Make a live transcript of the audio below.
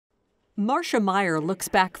Marsha Meyer looks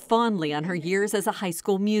back fondly on her years as a high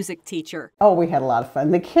school music teacher. Oh, we had a lot of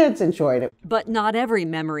fun. The kids enjoyed it. But not every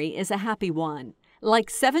memory is a happy one. Like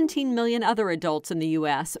 17 million other adults in the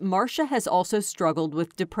U.S., Marsha has also struggled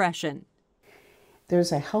with depression.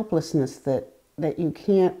 There's a helplessness that you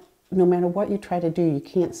can't, no matter what you try to do, you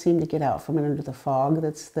can't seem to get out from under the fog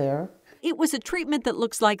that's there. It was a treatment that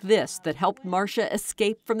looks like this that helped Marsha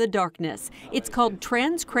escape from the darkness. It's called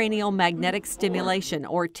Transcranial Magnetic Stimulation,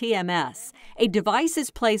 or TMS. A device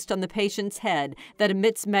is placed on the patient's head that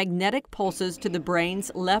emits magnetic pulses to the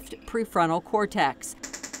brain's left prefrontal cortex.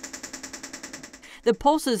 The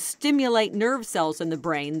pulses stimulate nerve cells in the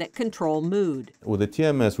brain that control mood. With the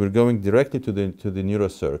TMS, we're going directly to the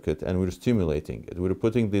neurocircuit and we're stimulating it. We're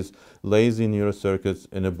putting these lazy neurocircuits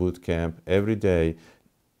in a boot camp every day,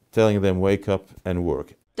 telling them wake up and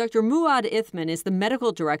work. Dr. Muaid Ithman is the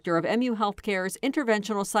medical director of MU Healthcare's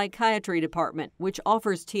Interventional Psychiatry Department, which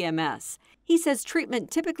offers TMS. He says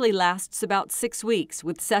treatment typically lasts about 6 weeks,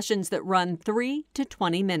 with sessions that run 3 to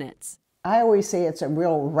 20 minutes. I always say it's a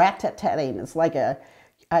real rat-tat-tatting. It's like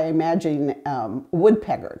I imagine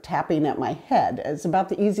woodpecker tapping at my head. It's about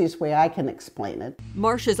the easiest way I can explain it.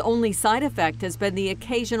 Marsha's only side effect has been the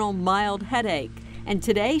occasional mild headache. And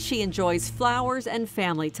today she enjoys flowers and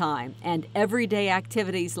family time, and everyday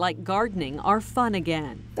activities like gardening are fun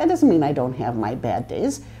again. That doesn't mean I don't have my bad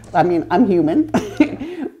days. I mean, I'm human,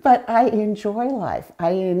 but I enjoy life.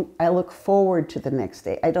 I look forward to the next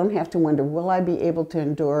day. I don't have to wonder, will I be able to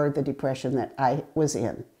endure the depression that I was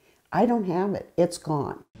in? I don't have it. It's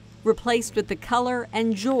gone. Replaced with the color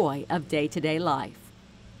and joy of day-to-day life.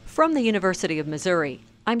 From the University of Missouri,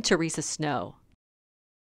 I'm Teresa Snow.